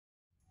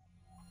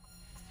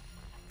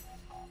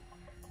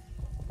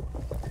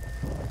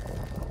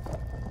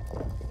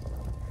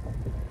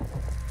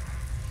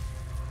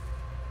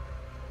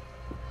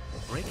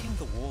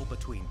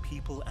between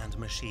people and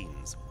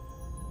machines.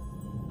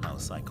 How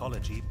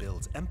psychology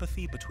builds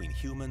empathy between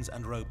humans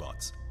and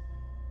robots.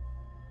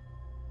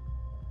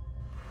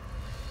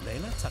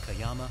 LEILA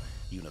Takayama,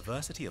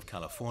 University of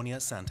California,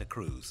 Santa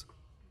Cruz.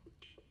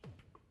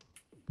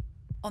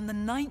 On the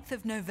 9th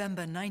of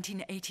November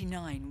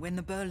 1989, when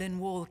the Berlin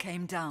Wall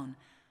came down,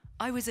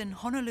 I was in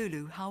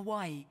Honolulu,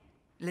 Hawaii,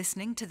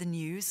 listening to the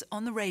news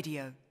on the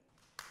radio.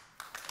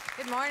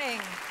 Good morning.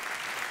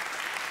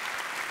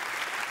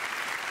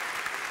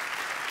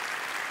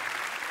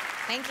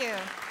 Thank you.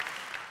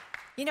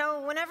 You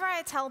know, whenever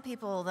I tell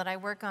people that I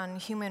work on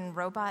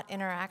human-robot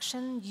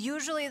interaction,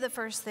 usually the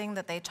first thing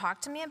that they talk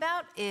to me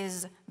about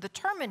is the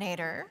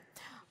Terminator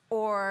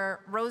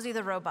or Rosie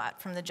the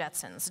robot from the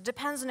Jetsons. It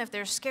depends on if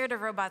they're scared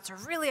of robots or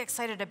really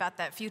excited about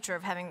that future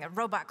of having a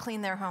robot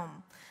clean their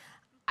home.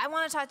 I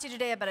want to talk to you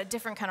today about a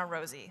different kind of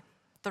Rosie,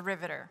 the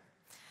Riveter.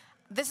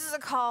 This is a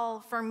call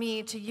for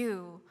me to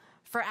you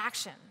for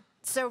action.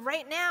 So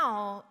right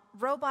now,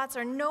 robots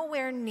are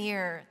nowhere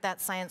near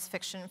that science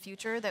fiction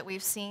future that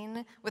we've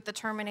seen with the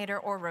Terminator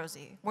or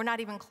Rosie. We're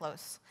not even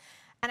close.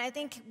 And I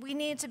think we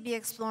need to be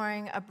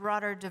exploring a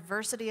broader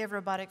diversity of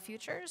robotic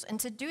futures. And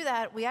to do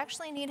that, we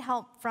actually need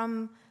help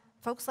from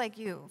folks like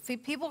you,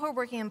 people who are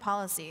working in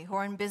policy, who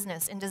are in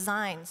business, in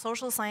design,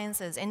 social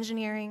sciences,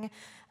 engineering,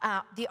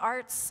 the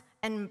arts,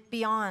 and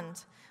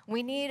beyond.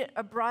 We need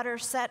a broader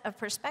set of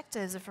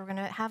perspectives if we're going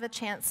to have a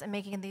chance at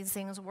making these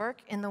things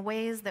work in the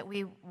ways that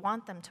we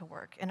want them to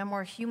work, in a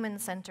more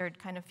human-centered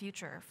kind of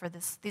future for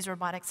these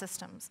robotic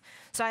systems.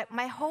 So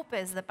my hope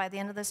is that by the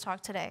end of this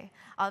talk today,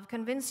 I'll have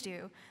convinced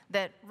you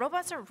that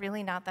robots are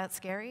really not that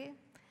scary,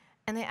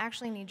 and they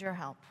actually need your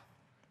help.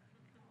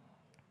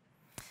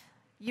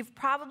 You've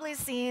probably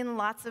seen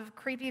lots of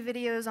creepy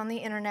videos on the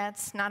internet,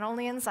 not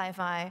only in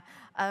sci-fi,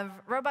 of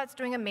robots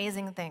doing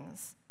amazing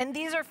things. And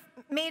these are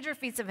major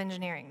feats of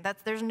engineering.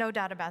 There's no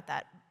doubt about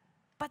that.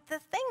 But the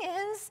thing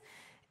is,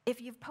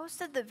 if you've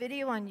posted the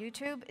video on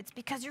YouTube, it's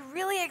because you're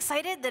really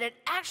excited that it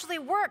actually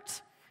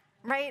worked,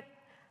 right?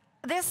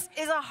 This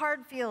is a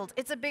hard field.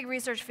 It's a big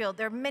research field.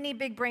 There are many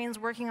big brains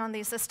working on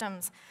these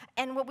systems.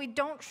 And what we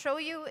don't show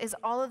you is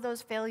all of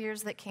those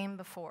failures that came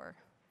before.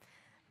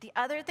 The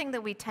other thing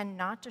that we tend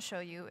not to show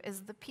you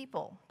is the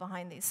people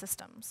behind these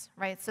systems,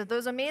 right? So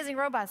those amazing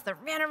robots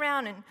that ran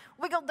around and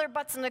wiggled their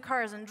butts into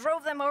cars and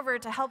drove them over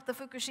to help the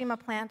Fukushima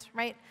plant,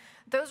 right?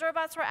 Those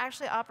robots were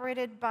actually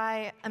operated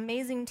by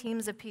amazing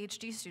teams of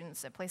PhD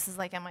students at places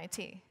like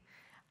MIT,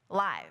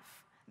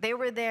 live. They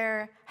were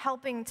there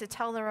helping to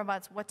tell the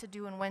robots what to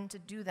do and when to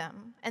do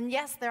them. And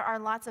yes, there are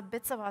lots of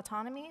bits of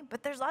autonomy,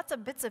 but there's lots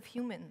of bits of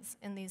humans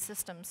in these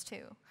systems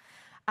too.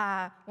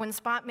 When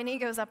Spot Mini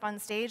goes up on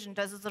stage and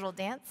does his little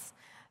dance,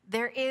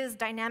 there is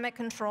dynamic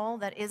control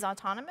that is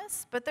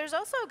autonomous, but there's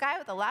also a guy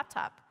with a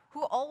laptop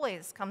who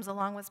always comes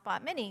along with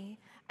Spot Mini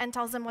and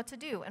tells them what to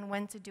do and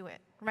when to do it,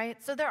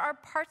 right? So there are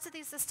parts of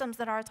these systems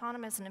that are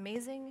autonomous and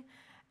amazing,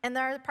 and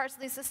there are parts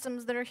of these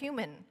systems that are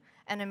human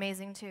and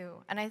amazing too.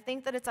 And I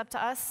think that it's up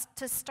to us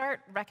to start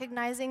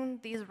recognizing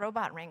these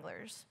robot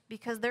wranglers,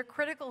 because they're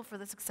critical for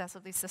the success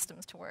of these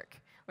systems to work,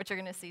 which you're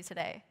going to see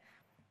today.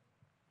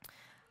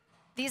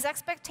 These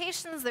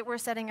expectations that we're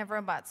setting of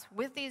robots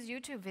with these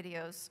YouTube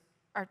videos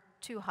are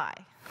too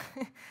high.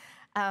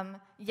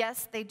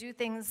 Yes, they do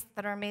things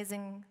that are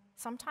amazing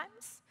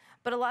sometimes,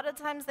 but a lot of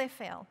times they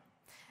fail.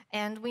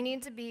 And we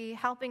need to be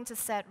helping to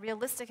set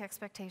realistic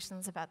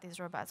expectations about these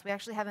robots. We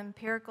actually have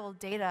empirical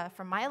data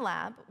from my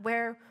lab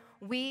where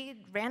we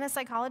ran a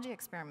psychology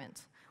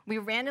experiment. We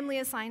randomly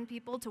assigned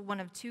people to one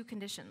of two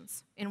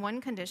conditions. In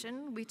one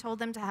condition, we told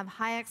them to have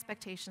high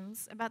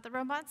expectations about the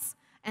robots,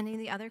 and in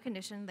the other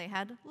condition, they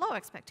had low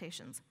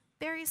expectations.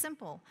 Very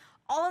simple.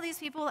 All of these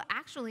people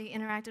actually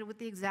interacted with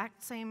the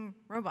exact same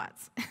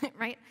robots,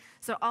 right?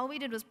 So all we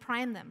did was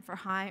prime them for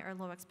high or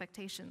low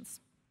expectations.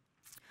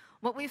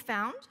 What we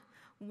found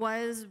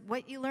was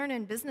what you learn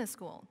in business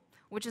school,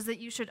 which is that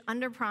you should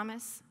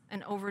underpromise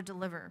and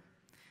overdeliver.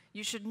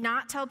 You should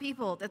not tell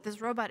people that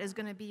this robot is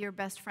going to be your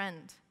best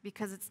friend,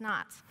 because it's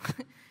not,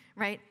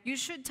 right? You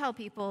should tell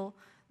people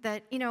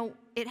that, you know,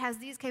 it has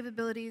these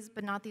capabilities,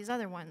 but not these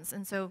other ones.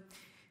 And so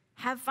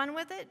have fun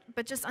with it,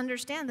 but just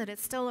understand that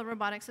it's still a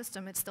robotic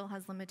system. It still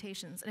has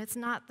limitations, and it's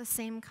not the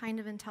same kind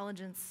of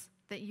intelligence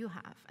that you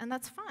have, and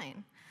that's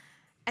fine.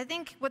 I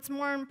think what's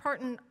more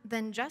important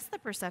than just the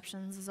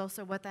perceptions is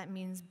also what that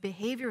means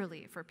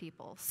behaviorally for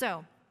people.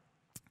 So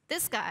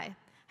this guy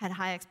had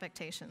high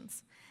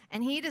expectations,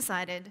 and he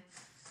decided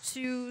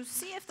to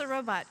see if the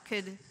robot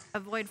could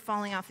avoid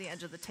falling off the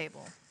edge of the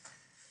table.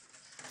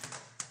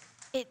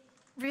 It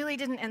really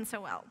didn't end so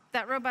well.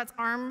 That robot's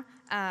arm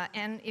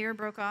and ear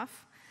broke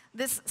off.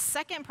 This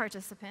second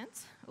participant,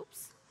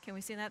 oops, can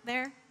we see that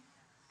there?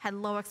 Had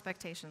low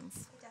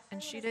expectations.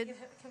 And she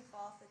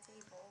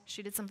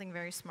did something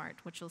very smart,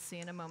 which you'll see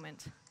in a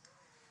moment.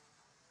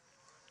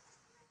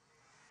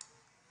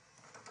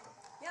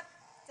 Yep,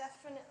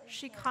 definitely.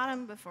 She caught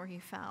him before he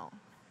fell.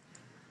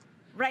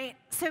 Right,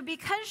 so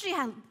because she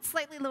had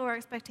slightly lower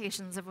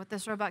expectations of what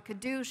this robot could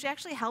do, she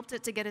actually helped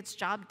it to get its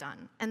job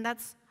done, and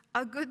that's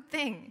a good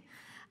thing.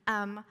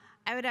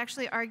 I would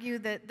actually argue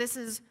that this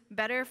is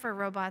better for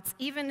robots,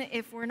 even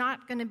if we're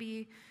not going to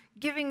be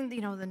giving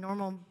the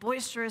normal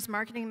boisterous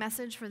marketing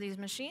message for these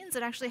machines.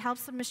 It actually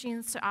helps the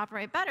machines to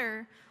operate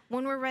better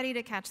when we're ready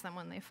to catch them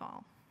when they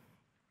fall.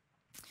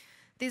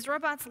 These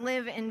robots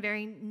live in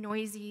very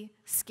noisy,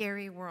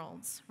 scary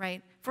worlds,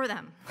 right, for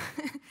them.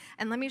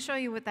 And let me show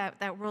you what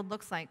that world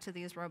looks like to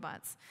these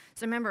robots.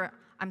 So remember,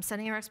 I'm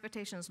setting our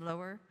expectations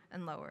lower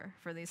and lower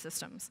for these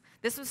systems.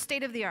 This was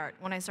state of the art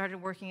when I started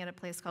working at a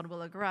place called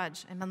Willow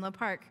Garage in Menlo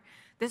Park.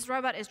 This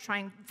robot is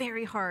trying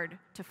very hard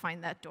to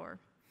find that door.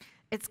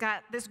 It's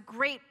got this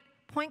great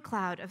point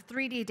cloud of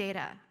 3D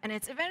data, and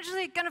it's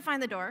eventually going to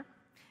find the door,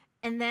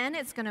 and then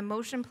it's going to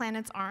motion plan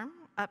its arm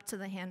up to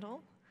the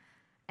handle.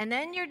 And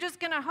then you're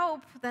just going to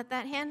hope that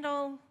that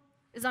handle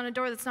is on a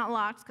door that's not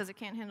locked because it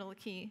can't handle a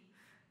key.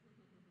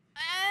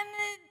 And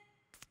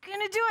it's going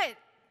to do it,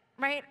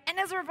 right? And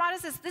as a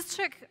roboticist, this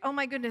took, oh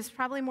my goodness,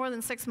 probably more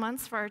than 6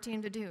 months for our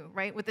team to do,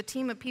 right? With a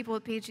team of people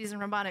with PhDs in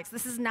robotics.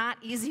 This is not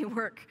easy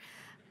work.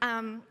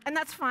 And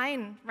that's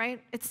fine,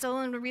 right? It's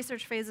still in the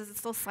research phases. It's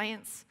still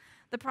science.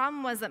 The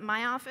problem was that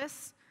my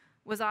office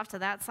was off to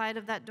that side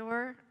of that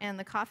door, and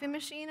the coffee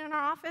machine in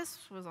our office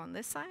was on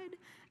this side.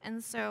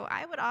 And so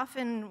I would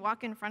often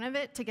walk in front of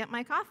it to get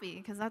my coffee,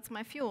 because that's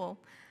my fuel.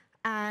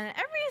 And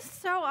every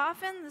so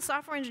often, the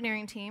software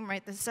engineering team,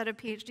 right, the set of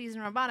PhDs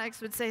in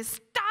robotics, would say,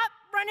 "Stop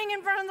running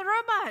in front of the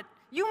robot.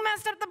 You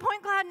messed up the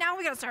point cloud. Now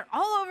we got to start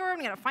all over, and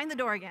we got to find the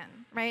door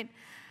again," right?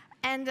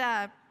 And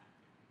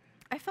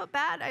I felt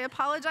bad. I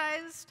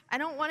apologized. I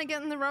don't want to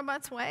get in the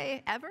robot's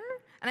way ever,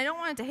 and I don't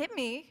want it to hit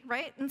me,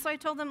 right? And so I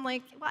told them,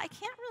 like, well, I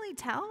can't really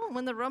tell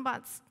when the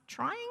robot's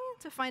trying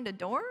to find a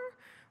door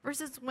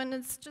versus when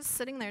it's just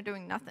sitting there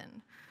doing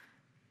nothing.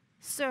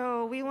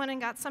 So we went and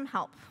got some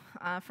help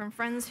from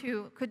friends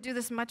who could do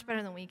this much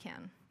better than we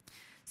can.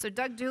 So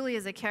Doug Dooley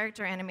is a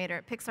character animator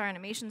at Pixar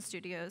Animation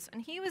Studios,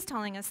 and he was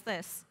telling us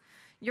this: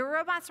 your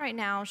robots right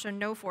now show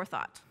no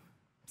forethought.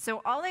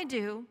 So all they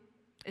do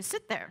is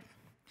sit there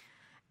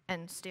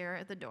and stare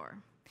at the door.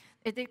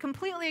 They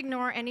completely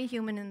ignore any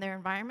human in their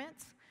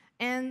environment,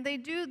 and they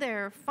do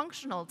their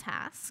functional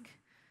task,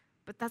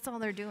 but that's all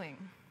they're doing.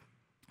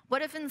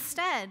 What if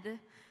instead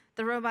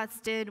the robots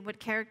did what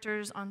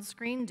characters on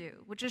screen do,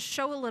 which is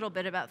show a little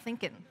bit about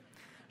thinking,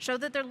 show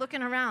that they're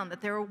looking around,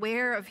 that they're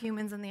aware of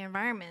humans in the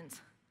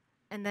environment,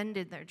 and then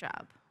did their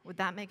job? Would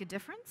that make a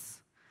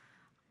difference?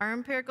 Our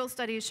empirical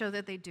studies show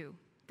that they do.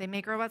 They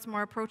make robots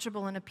more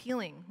approachable and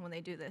appealing when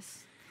they do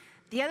this.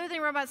 The other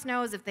thing robots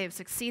know is if they've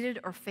succeeded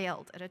or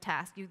failed at a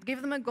task. You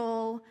give them a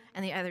goal,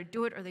 and they either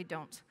do it or they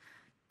don't.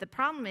 The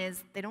problem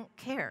is they don't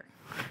care.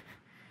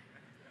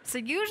 So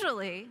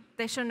usually,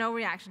 they show no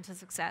reaction to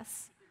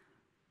success.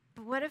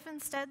 But what if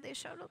instead they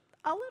showed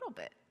a little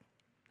bit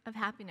of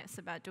happiness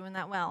about doing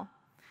that well?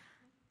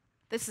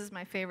 This is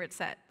my favorite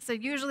set. So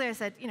usually I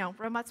said,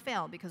 robots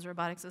fail because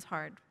robotics is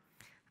hard.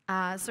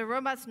 So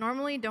robots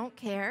normally don't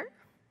care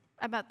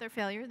about their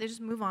failure. They just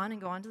move on and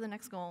go on to the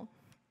next goal.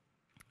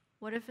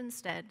 What if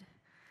instead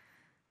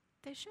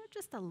they showed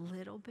just a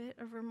little bit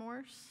of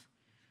remorse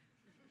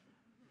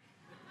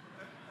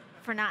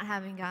for not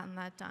having gotten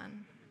that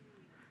done?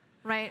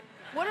 Right?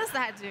 What does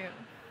that do?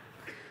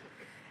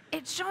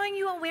 It's showing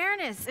you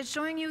awareness. It's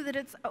showing you that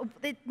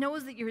it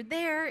knows that you're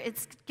there.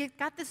 It's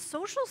got this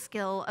social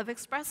skill of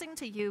expressing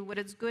to you what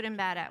it's good and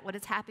bad at, what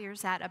it's happy or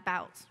sad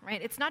about,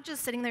 right? It's not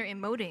just sitting there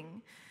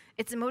emoting.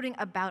 It's emoting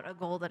about a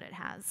goal that it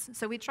has.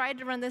 So we tried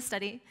to run this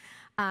study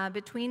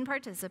between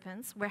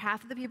participants where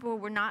half of the people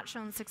were not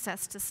shown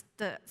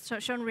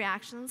shown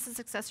reactions to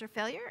success or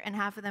failure, and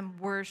half of them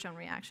were shown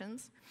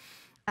reactions.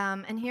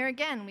 And here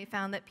again, we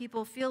found that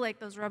people feel like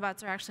those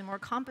robots are actually more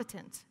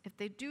competent if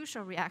they do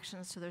show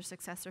reactions to their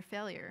success or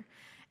failure.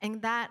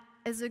 And that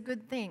is a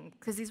good thing,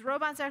 because these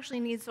robots actually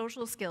need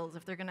social skills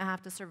if they're going to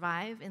have to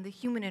survive in the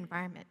human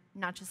environment,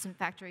 not just in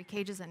factory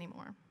cages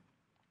anymore.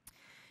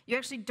 You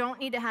actually don't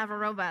need to have a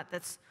robot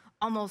that's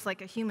almost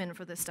like a human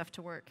for this stuff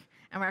to work.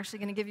 And we're actually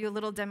going to give you a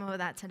little demo of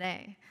that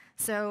today.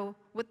 So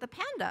with the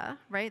Panda,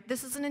 right,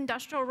 this is an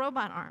industrial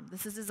robot arm.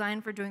 This is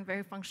designed for doing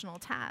very functional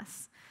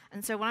tasks.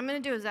 And so what I'm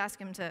going to do is ask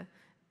him to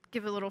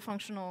give a little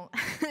functional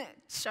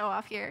show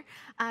off here.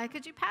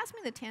 Could you pass me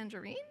the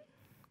tangerine?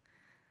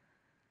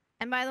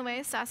 And by the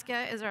way,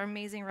 Saskia is our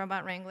amazing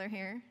robot wrangler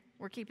here.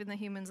 We're keeping the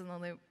humans in the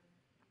loop.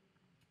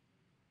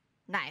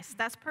 Nice.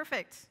 That's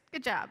perfect.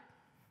 Good job.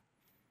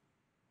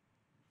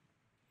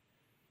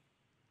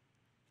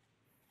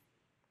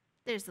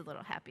 There's the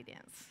little happy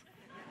dance.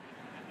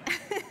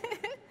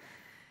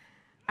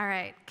 All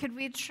right, could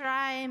we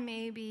try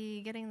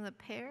maybe getting the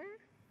pear?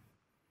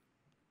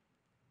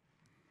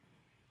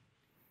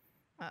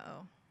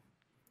 Uh-oh.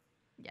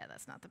 Yeah,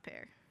 that's not the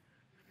pear.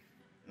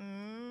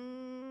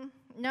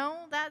 No,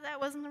 that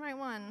wasn't the right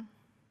one.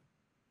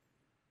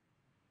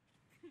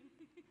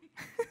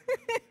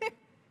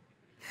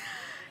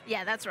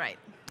 Yeah, that's right.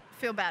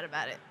 Feel bad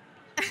about it.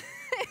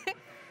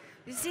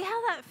 You see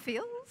how that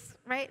feels,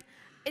 right?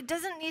 It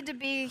doesn't need to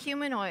be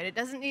humanoid. It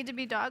doesn't need to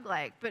be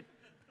dog-like, but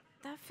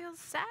that feels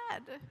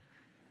sad.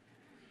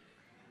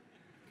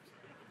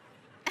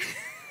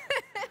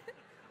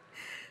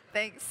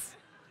 Thanks.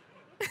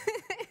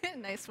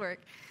 Nice work.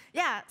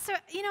 Yeah, so,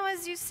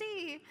 as you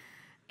see,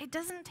 it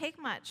doesn't take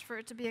much for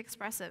it to be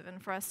expressive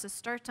and for us to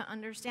start to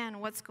understand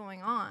what's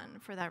going on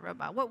for that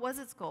robot. What was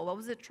its goal? What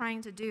was it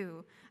trying to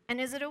do? And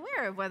is it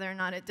aware of whether or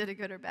not it did a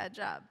good or bad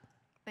job?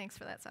 Thanks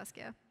for that,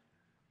 Saskia.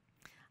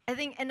 I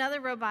think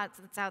another robot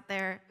that's out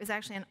there is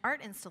actually an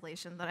art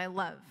installation that I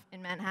love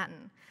in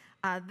Manhattan.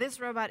 This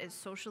robot is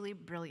socially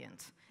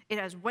brilliant. It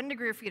has 1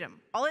 degree of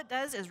freedom. All it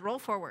does is roll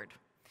forward.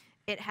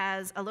 It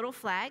has a little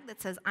flag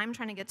that says, I'm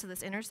trying to get to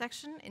this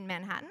intersection in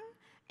Manhattan,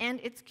 and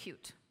it's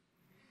cute.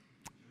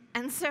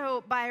 And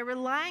so by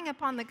relying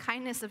upon the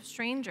kindness of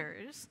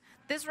strangers,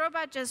 this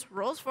robot just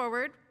rolls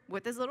forward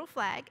with this little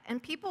flag,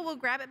 and people will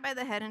grab it by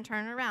the head and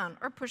turn it around,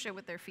 or push it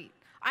with their feet.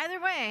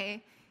 Either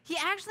way, he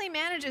actually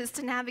manages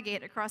to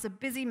navigate across a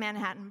busy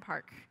Manhattan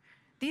park.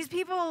 These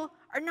people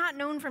are not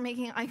known for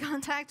making eye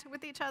contact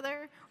with each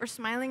other or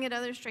smiling at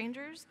other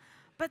strangers,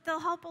 but they'll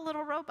help a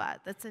little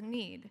robot that's in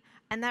need.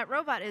 And that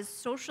robot is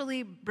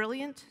socially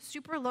brilliant,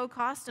 super low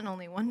cost, and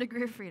only 1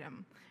 degree of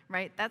freedom,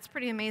 right? That's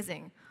pretty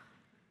amazing.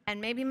 And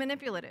maybe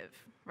manipulative,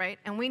 right?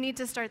 And we need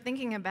to start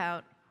thinking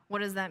about what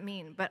does that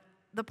mean. But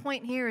the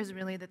point here is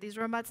really that these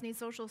robots need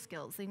social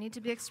skills. They need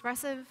to be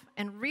expressive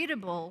and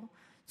readable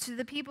to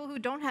the people who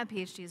don't have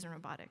PhDs in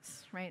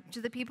robotics, right?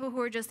 To the people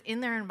who are just in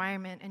their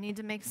environment and need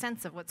to make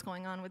sense of what's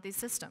going on with these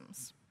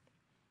systems.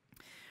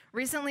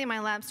 Recently, my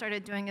lab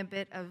started doing a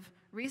bit of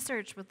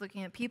research with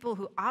looking at people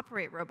who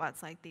operate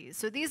robots like these.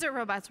 So these are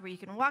robots where you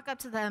can walk up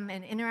to them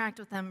and interact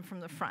with them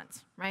from the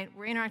front, right?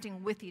 We're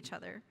interacting with each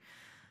other.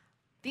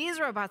 These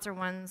robots are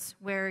ones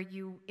where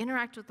you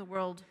interact with the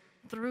world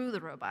through the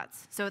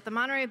robots. So at the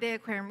Monterey Bay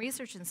Aquarium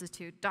Research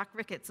Institute, Doc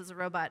Ricketts is a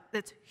robot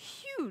that's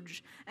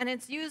huge, and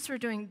it's used for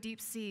doing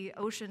deep-sea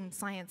ocean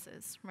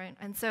sciences, right?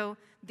 And so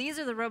these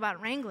are the robot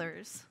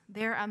wranglers.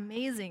 They're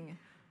amazing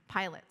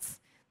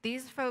pilots.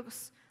 These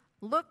folks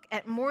look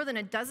at more than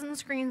a dozen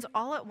screens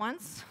all at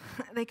once.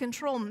 They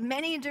control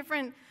many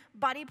different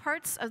body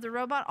parts of the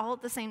robot all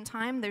at the same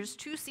time. There's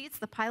 2 seats,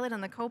 the pilot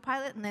and the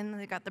co-pilot, and then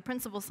they've got the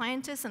principal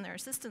scientists and their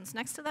assistants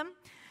next to them.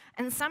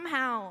 And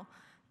somehow,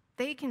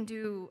 they can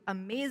do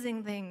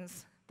amazing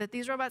things that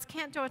these robots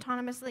can't do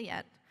autonomously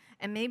yet,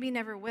 and maybe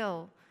never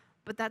will,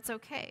 but that's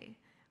okay.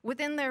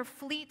 Within their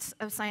fleet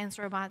of science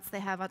robots,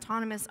 they have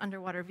autonomous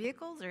underwater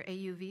vehicles, or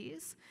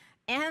AUVs,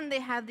 and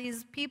they have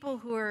these people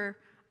who are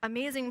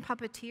amazing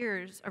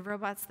puppeteers of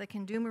robots that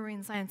can do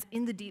marine science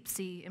in the deep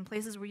sea in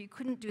places where you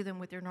couldn't do them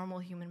with your normal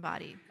human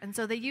body. And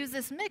so they use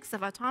this mix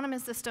of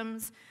autonomous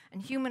systems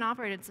and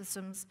human-operated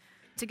systems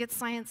to get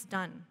science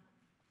done.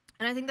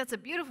 And I think that's a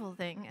beautiful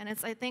thing, and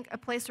it's, I think, a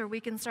place where we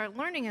can start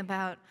learning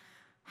about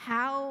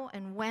how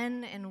and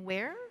when and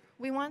where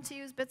we want to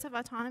use bits of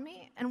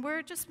autonomy, and where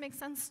it just makes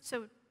sense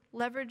to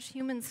leverage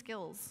human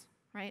skills,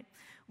 right?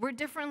 We're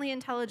differently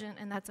intelligent,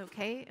 and that's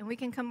okay, and we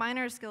can combine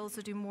our skills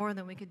to do more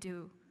than we could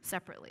do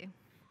separately.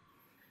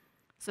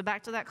 So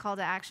back to that call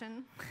to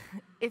action.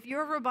 If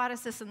you're a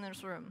roboticist in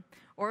this room,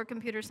 or a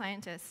computer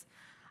scientist,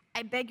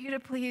 I beg you to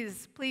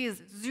please,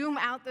 please zoom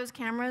out those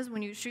cameras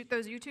when you shoot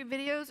those YouTube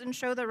videos and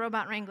show the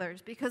robot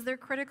wranglers, because they're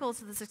critical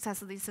to the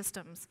success of these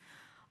systems.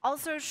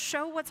 Also,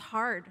 show what's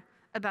hard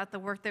about the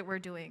work that we're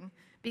doing,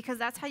 because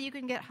that's how you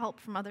can get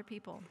help from other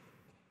people.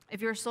 If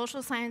you're a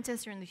social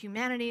scientist, you're in the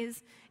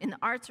humanities, in the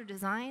arts or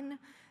design,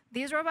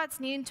 these robots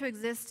need to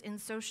exist in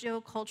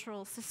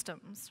socio-cultural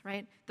systems,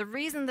 right? The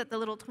reason that the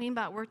little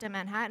tweenbot worked at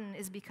Manhattan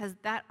is because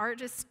that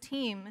artist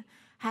team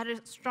had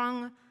a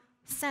strong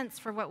sense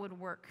for what would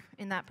work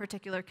in that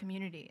particular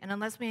community. And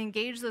unless we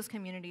engage those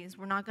communities,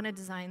 we're not going to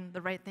design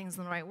the right things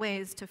in the right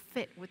ways to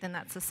fit within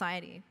that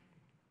society.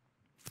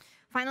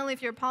 Finally,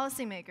 if you're a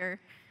policymaker,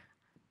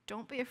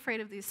 don't be afraid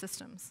of these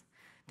systems.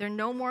 They're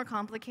no more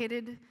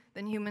complicated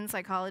than human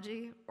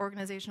psychology,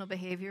 organizational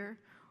behavior,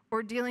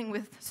 or dealing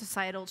with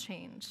societal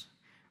change,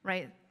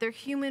 right? They're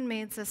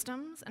human-made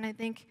systems, and I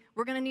think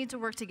we're going to need to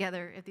work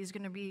together if these are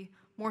going to be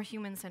more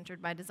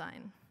human-centered by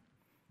design.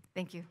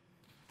 Thank you.